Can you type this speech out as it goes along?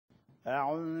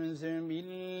أعوذ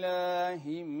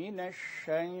بالله من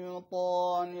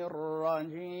الشيطان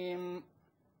الرجيم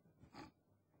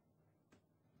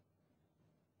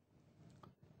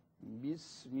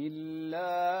بسم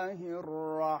الله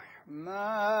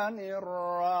الرحمن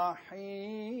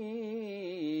الرحيم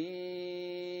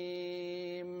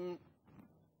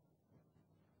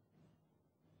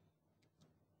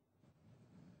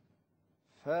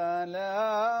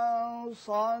فلا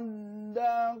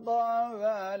صدق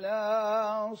ولا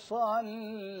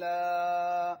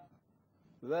صلى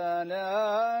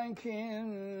ولكن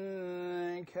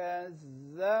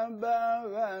كذب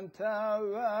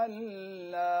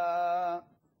وتولى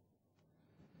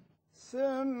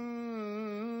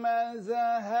ثم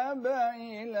ذهب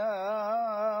إلى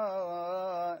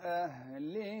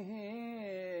أهله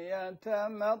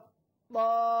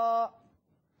يتمطى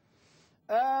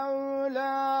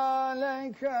أولى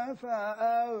لك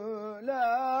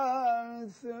فأولى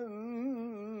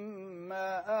ثم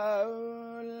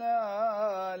أولى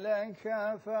لك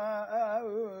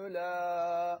فأولى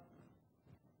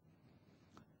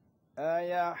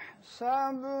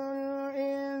أيحسب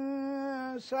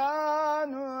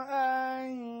الإنسان أن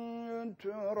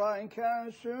يترك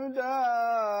سدى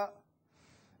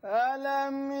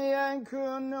ألم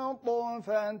يكن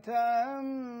نطفة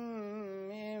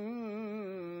من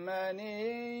مني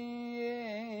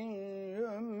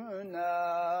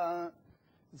يمنى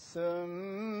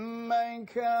ثم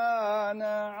كان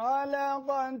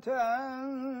علقة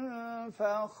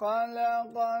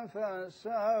فخلق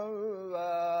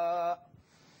فسوى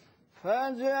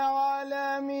فجعل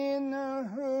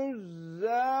منه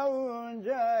الزوجين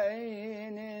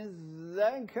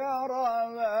الذكر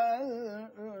والأنثى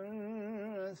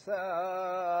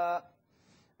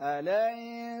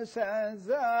أليس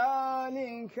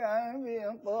ذلك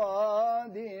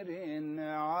بقادر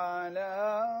على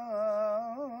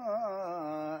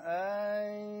أن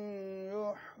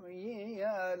يحيي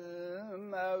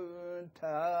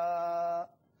الموتى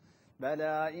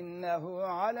بلى إنه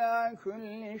على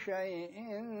كل شيء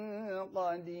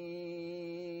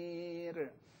قدير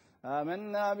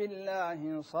آمنا بالله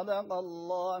صدق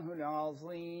الله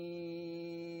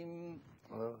العظيم.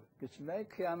 Güçlü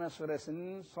Kıyamet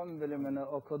Suresinin son bölümünü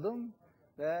okudum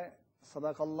ve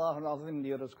Sadakallahul Azim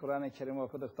diyoruz. Kur'an-ı Kerim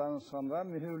okuduktan sonra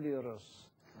mühürlüyoruz.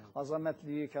 Azametli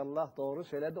büyük Allah doğru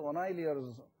söyledi,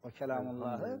 onaylıyoruz o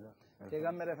kelamullahı.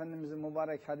 Peygamber Efendimizin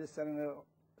mübarek hadislerini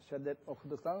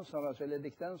okuduktan sonra,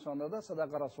 söyledikten sonra da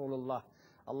Sadaka Resulullah,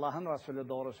 Allah'ın Resulü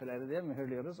doğru söyledi diye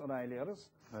mühürlüyoruz, onaylıyoruz.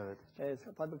 Evet.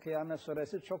 Tabii Kıyamet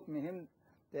Suresi çok mühim.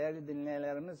 Değerli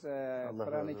dinleyenlerimiz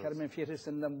Kur'an-ı Kerim'in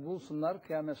fihrisinden bulsunlar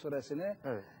Kıyamet Suresini.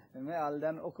 Evet.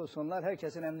 Mealden okusunlar.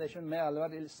 Herkesin elinde şimdi meal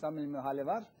var, İslam ilmi hali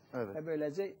var. Evet. Ve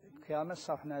böylece kıyamet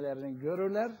sahnelerini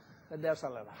görürler ve ders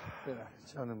alırlar.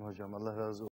 Canım hocam, Allah razı olsun.